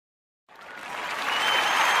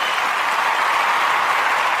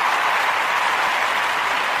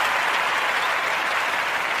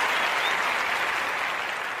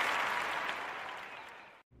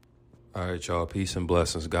right, y'all. Peace and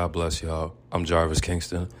blessings. God bless y'all. I'm Jarvis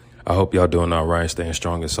Kingston. I hope y'all doing all right, staying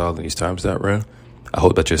strong and solid in these times that we're in. I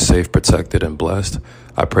hope that you're safe, protected, and blessed.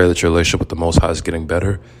 I pray that your relationship with the Most High is getting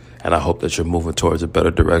better, and I hope that you're moving towards a better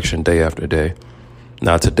direction day after day.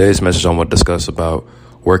 Now, today's message I want to discuss about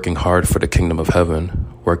working hard for the kingdom of heaven,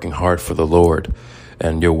 working hard for the Lord,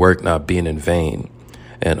 and your work not being in vain,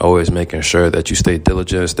 and always making sure that you stay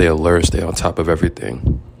diligent, stay alert, stay on top of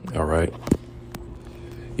everything. All right?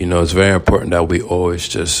 It's very important that we always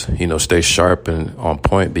just, stay sharp and on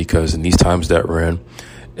point, because in these times that we're in,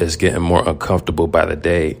 it's getting more uncomfortable by the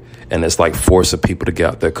day. And it's like forcing people to get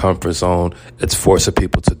out their comfort zone. It's forcing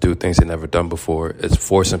people to do things they've never done before. It's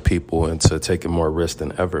forcing people into taking more risk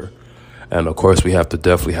than ever. And of course, we have to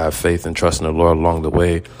definitely have faith and trust in the Lord along the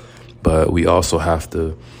way. But we also have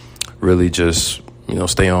to really just,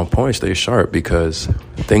 stay on point, stay sharp, because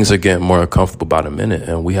things are getting more uncomfortable by the minute,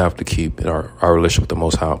 and we have to keep our relationship with the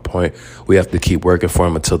Most High on point. We have to keep working for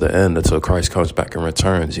Him until the end, until Christ comes back and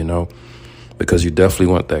returns, because you definitely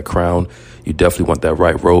want that crown. You definitely want that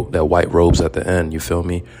white robes at the end. You feel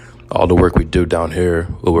me? All the work we do down here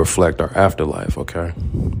will reflect our afterlife, okay?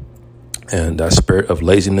 And that spirit of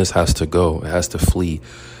laziness has to go. It has to flee.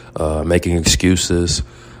 Making excuses,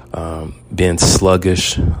 being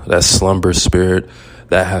sluggish, that slumber spirit,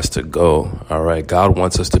 that has to go. All right. God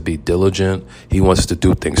wants us to be diligent. He wants us to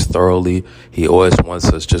do things thoroughly. He always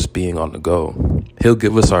wants us just being on the go. He'll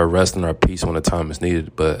give us our rest and our peace when the time is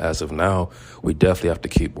needed. But as of now, we definitely have to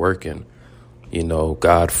keep working.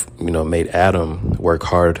 God, made Adam work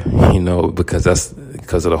hard, because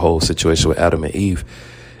of the whole situation with Adam and Eve.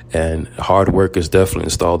 And hard work is definitely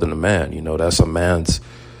installed in a man. That's a man's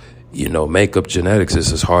makeup, genetics is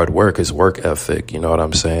his hard work, his work ethic, you know what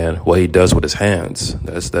I'm saying? What he does with his hands,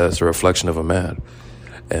 that's a reflection of a man.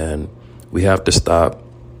 And we have to stop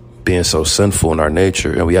being so sinful in our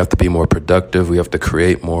nature, and we have to be more productive. We have to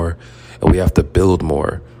create more, and we have to build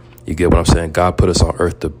more. You get what I'm saying? God put us on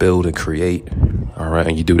earth to build and create, all right?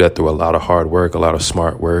 And you do that through a lot of hard work, a lot of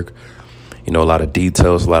smart work, a lot of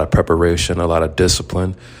details, a lot of preparation, a lot of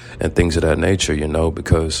discipline, and things of that nature,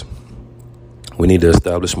 because we need to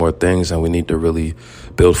establish more things, and we need to really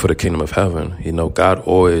build for the kingdom of heaven. God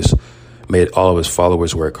always made all of his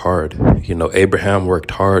followers work hard. Abraham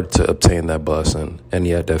worked hard to obtain that blessing, and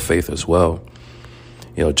he had that faith as well.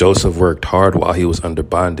 Joseph worked hard while he was under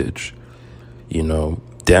bondage.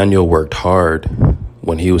 Daniel worked hard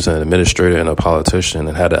when he was an administrator and a politician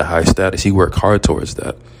and had that high status. He worked hard towards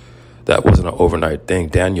that. That wasn't an overnight thing.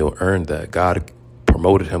 Daniel earned that. God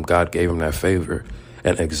promoted him. God gave him that favor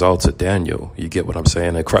and exalted Daniel. You get what I'm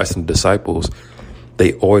saying? And Christ and the disciples,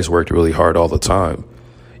 they always worked really hard all the time.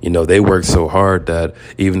 They worked so hard that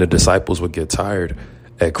even the disciples would get tired,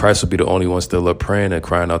 and Christ would be the only one still up praying and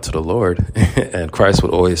crying out to the Lord. And Christ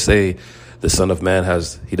would always say, the Son of Man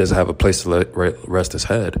he doesn't have a place to rest his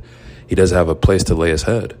head. He doesn't have a place to lay his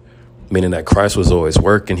head. Meaning that Christ was always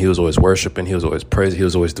working. He was always worshiping. He was always praising. He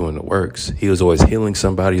was always doing the works. He was always healing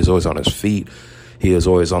somebody. He was always on his feet. He was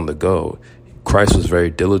always on the go. Christ was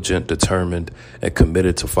very diligent, determined, and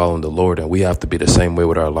committed to following the Lord. And we have to be the same way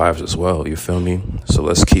with our lives as well. You feel me? So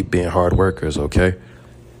let's keep being hard workers, okay?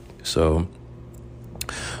 So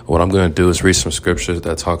what I'm going to do is read some scriptures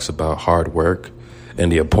that talks about hard work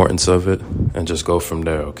and the importance of it, and just go from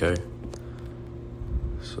there, okay?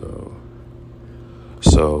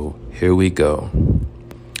 So here we go.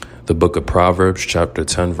 The book of Proverbs, chapter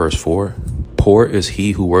 10, verse 4. Poor is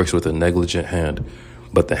he who works with a negligent hand,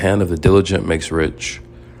 but the hand of the diligent makes rich.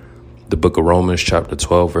 The book of Romans, chapter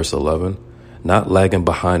 12, verse 11. Not lagging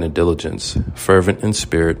behind in diligence, fervent in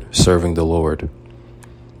spirit, serving the Lord.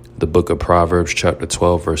 The book of Proverbs, chapter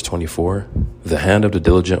 12, verse 24. The hand of the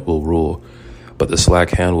diligent will rule, but the slack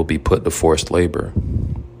hand will be put to forced labor.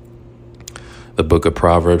 The book of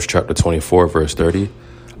Proverbs, chapter 24, verse 30.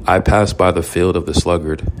 I pass by the field of the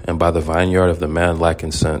sluggard, and by the vineyard of the man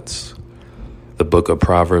lacking sense. The book of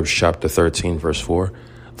Proverbs, chapter 13, verse 4.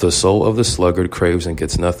 The soul of the sluggard craves and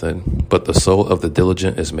gets nothing, but the soul of the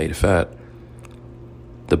diligent is made fat.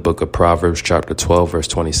 The book of Proverbs, chapter 12, verse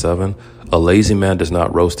 27. A lazy man does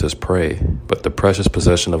not roast his prey, but the precious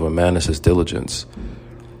possession of a man is his diligence.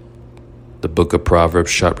 The book of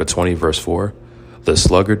Proverbs, chapter 20, verse 4. The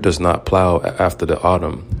sluggard does not plow after the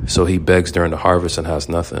autumn, so he begs during the harvest and has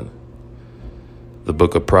nothing. The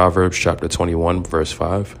book of Proverbs, chapter 21, verse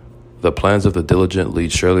 5. The plans of the diligent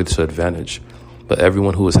lead surely to advantage, but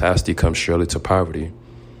everyone who is hasty comes surely to poverty.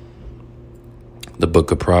 The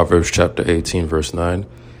book of Proverbs, chapter 18, verse 9.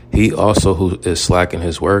 He also who is slack in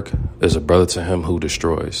his work is a brother to him who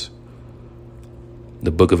destroys.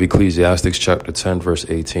 The book of Ecclesiastes, chapter 10, verse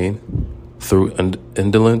 18. Through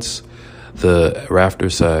indolence, The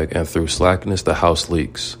rafters sag, and through slackness the house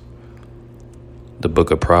leaks. The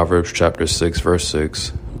book of Proverbs, chapter 6, verse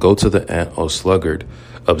 6. Go to the ant, O sluggard,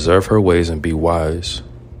 observe her ways and be wise.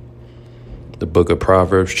 The book of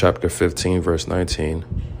Proverbs, chapter 15, verse 19.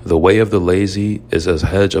 The way of the lazy is as a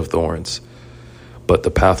hedge of thorns, but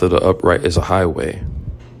the path of the upright is a highway.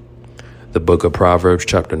 The book of Proverbs,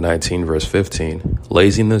 chapter 19, verse 15.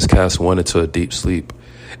 Laziness casts one into a deep sleep,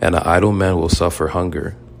 and an idle man will suffer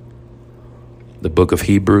hunger. The book of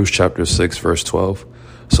Hebrews, chapter 6, verse 12.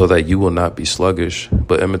 So that you will not be sluggish,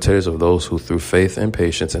 but imitators of those who through faith and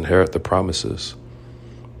patience inherit the promises.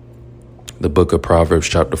 The book of Proverbs,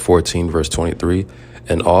 chapter 14, verse 23.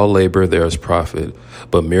 In all labor there is profit,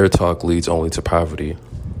 but mere talk leads only to poverty.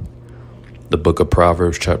 The book of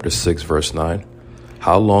Proverbs, chapter 6, verse 9.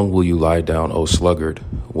 How long will you lie down, O sluggard?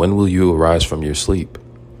 When will you arise from your sleep?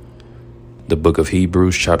 The book of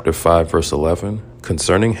Hebrews, chapter 5, verse 11.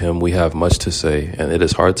 Concerning him we have much to say, and it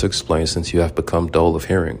is hard to explain since you have become dull of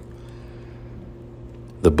hearing.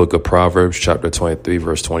 The book of Proverbs, chapter 23,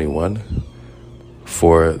 verse 21.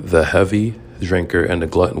 For the heavy drinker and the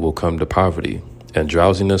glutton will come to poverty, and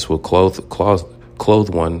drowsiness will clothe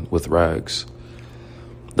one with rags.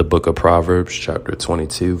 The book of Proverbs, chapter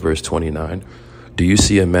 22, verse 29. Do you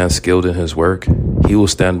see a man skilled in his work? He will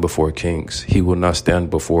stand before kings. He will not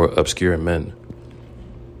stand before obscure men.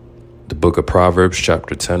 The book of Proverbs,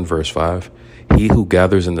 chapter 10, verse 5. He who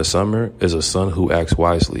gathers in the summer is a son who acts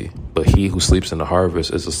wisely, but he who sleeps in the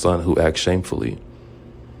harvest is a son who acts shamefully.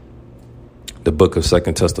 The book of 2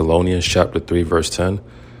 Thessalonians, chapter 3, verse 10.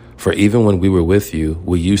 For even when we were with you,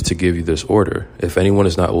 we used to give you this order. If anyone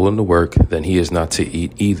is not willing to work, then he is not to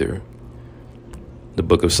eat either. The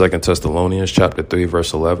book of 2 Thessalonians, chapter 3,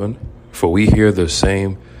 verse 11. For we hear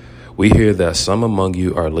that some among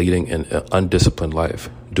you are leading an undisciplined life,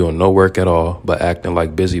 doing no work at all, but acting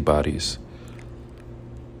like busybodies.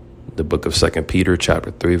 The book of 2 Peter,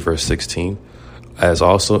 chapter 3, verse 16. As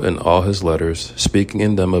also in all his letters, speaking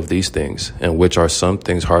in them of these things, in which are some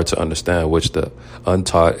things hard to understand, which the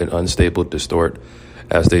untaught and unstable distort,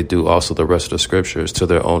 as they do also the rest of the scriptures, to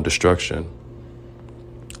their own destruction.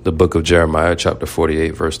 The book of Jeremiah, chapter 48,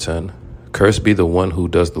 verse 10. Cursed be the one who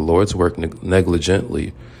does the Lord's work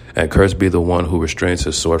negligently, and cursed be the one who restrains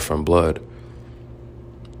his sword from blood.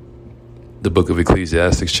 The book of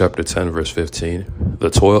Ecclesiastes, chapter 10, verse 15. The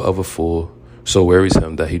toil of a fool so wearies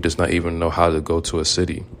him that he does not even know how to go to a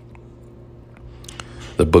city.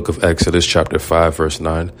 The book of Exodus, chapter 5, verse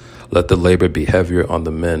 9. Let the labor be heavier on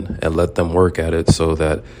the men, and let them work at it so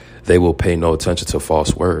that they will pay no attention to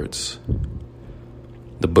false words.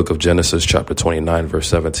 The book of Genesis, chapter 29, verse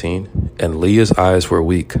 17. And Leah's eyes were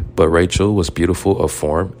weak, but Rachel was beautiful of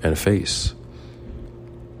form and face.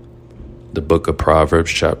 The book of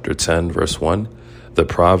Proverbs, chapter 10, verse 1. The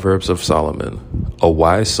Proverbs of Solomon. A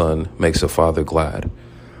wise son makes a father glad,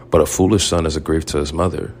 but a foolish son is a grief to his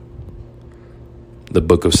mother. The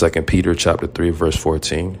book of 2 Peter, chapter 3, verse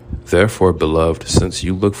 14. Therefore, beloved, since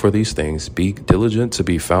you look for these things, be diligent to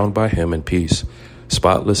be found by him in peace,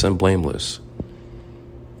 spotless and blameless.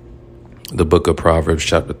 The book of Proverbs,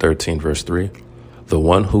 chapter 13, verse 3. The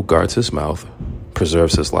one who guards his mouth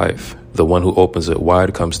preserves his life. The one who opens it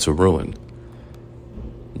wide comes to ruin.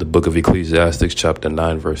 The book of Ecclesiastes, chapter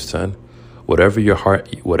 9, verse 10. Whatever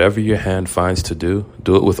your hand finds to do,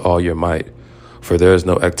 do it with all your might. For there is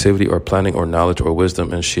no activity or planning or knowledge or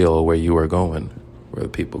wisdom in Sheol where you are going, where the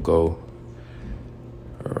people go.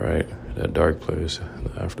 All right. That dark place,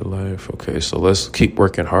 the afterlife. Okay, so let's keep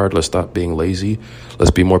working hard. Let's stop being lazy.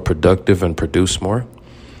 Let's be more productive and produce more.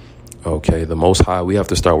 Okay, the Most High, we have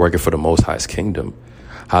to start working for the Most High's kingdom.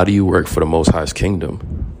 How do you work for the Most High's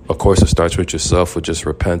kingdom? Of course, it starts with yourself, with just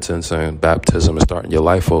repentance and baptism and starting your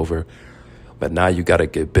life over. But now you got to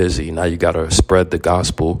get busy. Now you got to spread the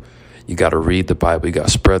gospel. You got to read the Bible. You got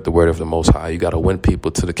to spread the word of the Most High. You got to win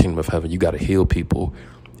people to the kingdom of heaven. You got to heal people.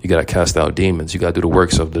 You got to cast out demons. You got to do the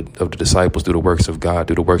works of the disciples, do the works of God,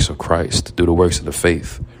 do the works of Christ, do the works of the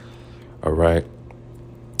faith. All right.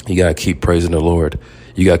 You got to keep praising the Lord.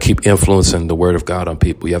 You got to keep influencing the word of God on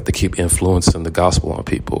people. You have to keep influencing the gospel on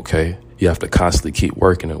people. OK, you have to constantly keep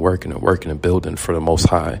working and building for the Most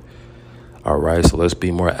High. All right. So let's be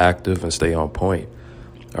more active and stay on point.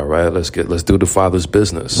 All right. Let's do the Father's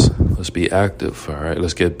business. Let's be active. All right.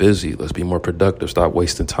 Let's get busy. Let's be more productive. Stop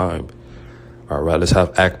wasting time. All right, let's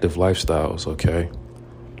have active lifestyles, okay?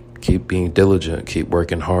 Keep being diligent, keep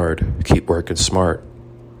working hard, keep working smart.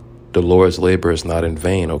 The Lord's labor is not in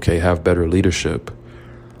vain, okay? Have better leadership,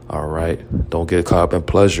 all right? Don't get caught up in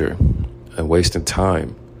pleasure and wasting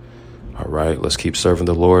time, all right? Let's keep serving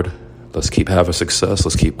the Lord. Let's keep having success.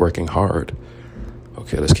 Let's keep working hard,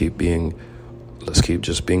 Okay, let's keep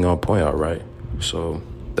just being on point, all right? So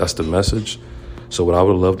that's the message. So what I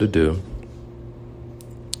would love to do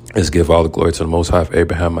is give all the glory to the Most High of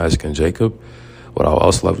Abraham, Isaac, and Jacob. What I would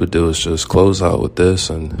also love to do is just close out with this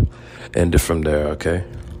and end it from there, okay?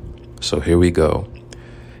 So here we go.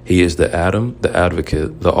 He is the Adam, the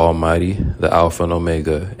advocate, the Almighty, the Alpha and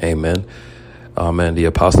Omega. Amen. Amen. The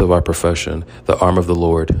apostle of our profession, the arm of the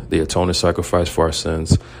Lord, the atoning sacrifice for our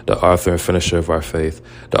sins, the author and finisher of our faith,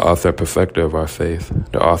 the author and perfecter of our faith,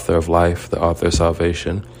 the author of life, the author of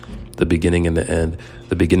salvation, the beginning and the end,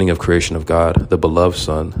 the beginning of creation of God, the beloved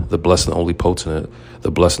Son, the blessed and only potentate,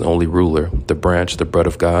 the blessed and only ruler, the branch, the bread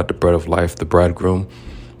of God, the bread of life, the bridegroom,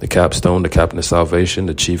 the capstone, the captain of salvation,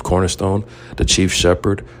 the chief cornerstone, the chief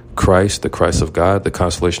shepherd, Christ, the Christ of God, the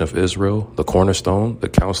consolation of Israel, the cornerstone, the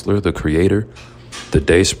counselor, the creator, the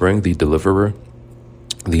dayspring, the deliverer,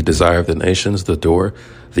 the desire of the nations, the door,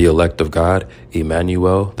 the elect of God,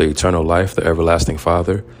 Emmanuel, the eternal life, the everlasting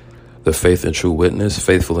Father, the faith and true witness,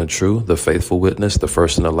 faithful and true, the faithful witness, the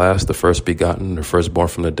first and the last, the first begotten, the firstborn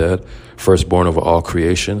from the dead, firstborn over all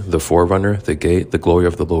creation, the forerunner, the gate, the glory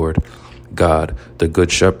of the Lord, God, the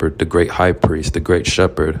good shepherd, the great high priest, the great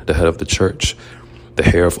shepherd, the head of the church,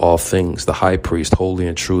 the heir of all things, the high priest, holy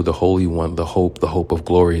and true, the holy one, the hope of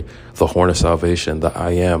glory, the horn of salvation, the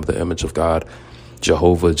I am, the image of God,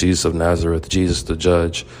 Jehovah, Jesus of Nazareth, Jesus the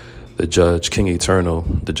judge, King eternal,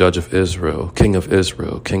 the judge of Israel, King of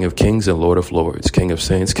kings and Lord of lords, King of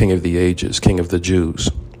saints, King of the ages, King of the Jews,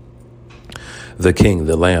 the King,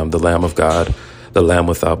 the Lamb of God, the Lamb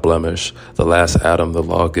without blemish, the last Adam, the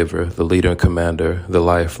lawgiver, the leader and commander, the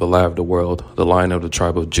life of the world, the Lion of the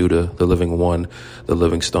tribe of Judah, the living one, the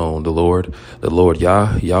living stone, the Lord,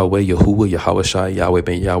 Yahweh, Yahuwah, Yahweh Shai, Yahweh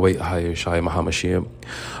ben Yahweh, Ahayashai, Mahamashiach,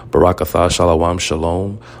 Barakatha, Shalom,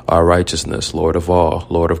 Shalom, our righteousness, Lord of all,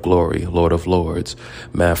 Lord of glory, Lord of lords,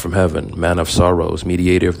 man from heaven, man of sorrows,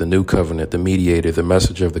 mediator of the new covenant, the mediator, the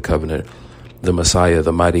messenger of the covenant, the Messiah,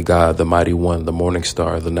 the mighty God, the mighty one, the morning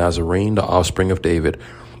star, the Nazarene, the offspring of David,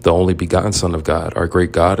 the only begotten Son of God, our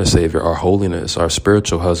great God and Savior, our holiness, our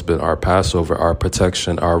spiritual husband, our Passover, our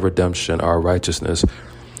protection, our redemption, our righteousness,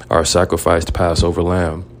 our sacrificed Passover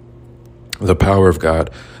lamb, the power of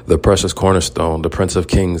God, the precious cornerstone, the Prince of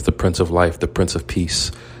Kings, the Prince of Life, the Prince of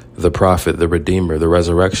Peace, the prophet, the Redeemer, the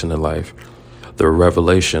resurrection and life, the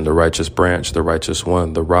revelation, the righteous branch, the righteous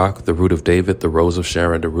one, the rock, the root of David, the rose of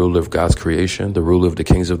Sharon, the ruler of God's creation, the ruler of the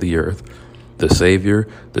kings of the earth, the Savior,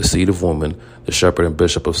 the seed of woman, the shepherd and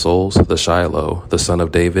bishop of souls, the Shiloh, the Son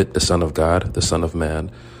of David, the Son of God, the Son of Man,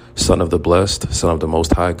 Son of the blessed, Son of the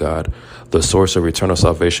Most High God, the source of eternal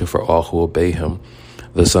salvation for all who obey him,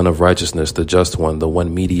 the Son of righteousness, the just one, the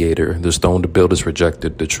one mediator, the stone the builders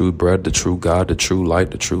rejected, the true bread, the true God, the true light,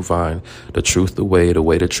 the true vine, the truth, the way,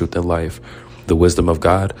 the truth, and life, the wisdom of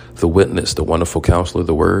God, the witness, the wonderful counselor,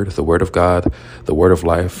 the word of God, the word of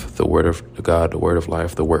life, the word of God, the word of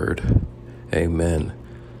life, the word. Amen.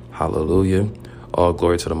 Hallelujah. All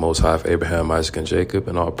glory to the Most High of Abraham, Isaac, and Jacob,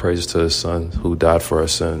 and all praises to his Son who died for our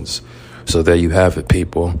sins. So there you have it,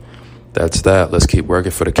 people. That's that. Let's keep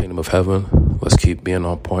working for the kingdom of heaven. Let's keep being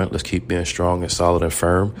on point. Let's keep being strong and solid and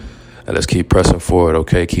firm. And let's keep pressing forward,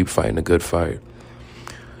 okay? Keep fighting a good fight.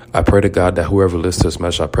 I pray to God that whoever listens to this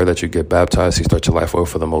message, I pray that you get baptized, you start your life over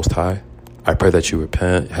for the Most High. I pray that you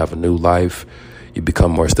repent, have a new life, you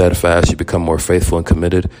become more steadfast, you become more faithful and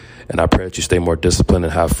committed, and I pray that you stay more disciplined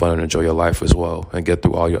and have fun and enjoy your life as well and get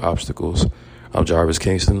through all your obstacles. I'm Jarvis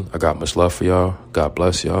Kingston. I got much love for y'all. God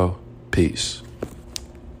bless y'all. Peace.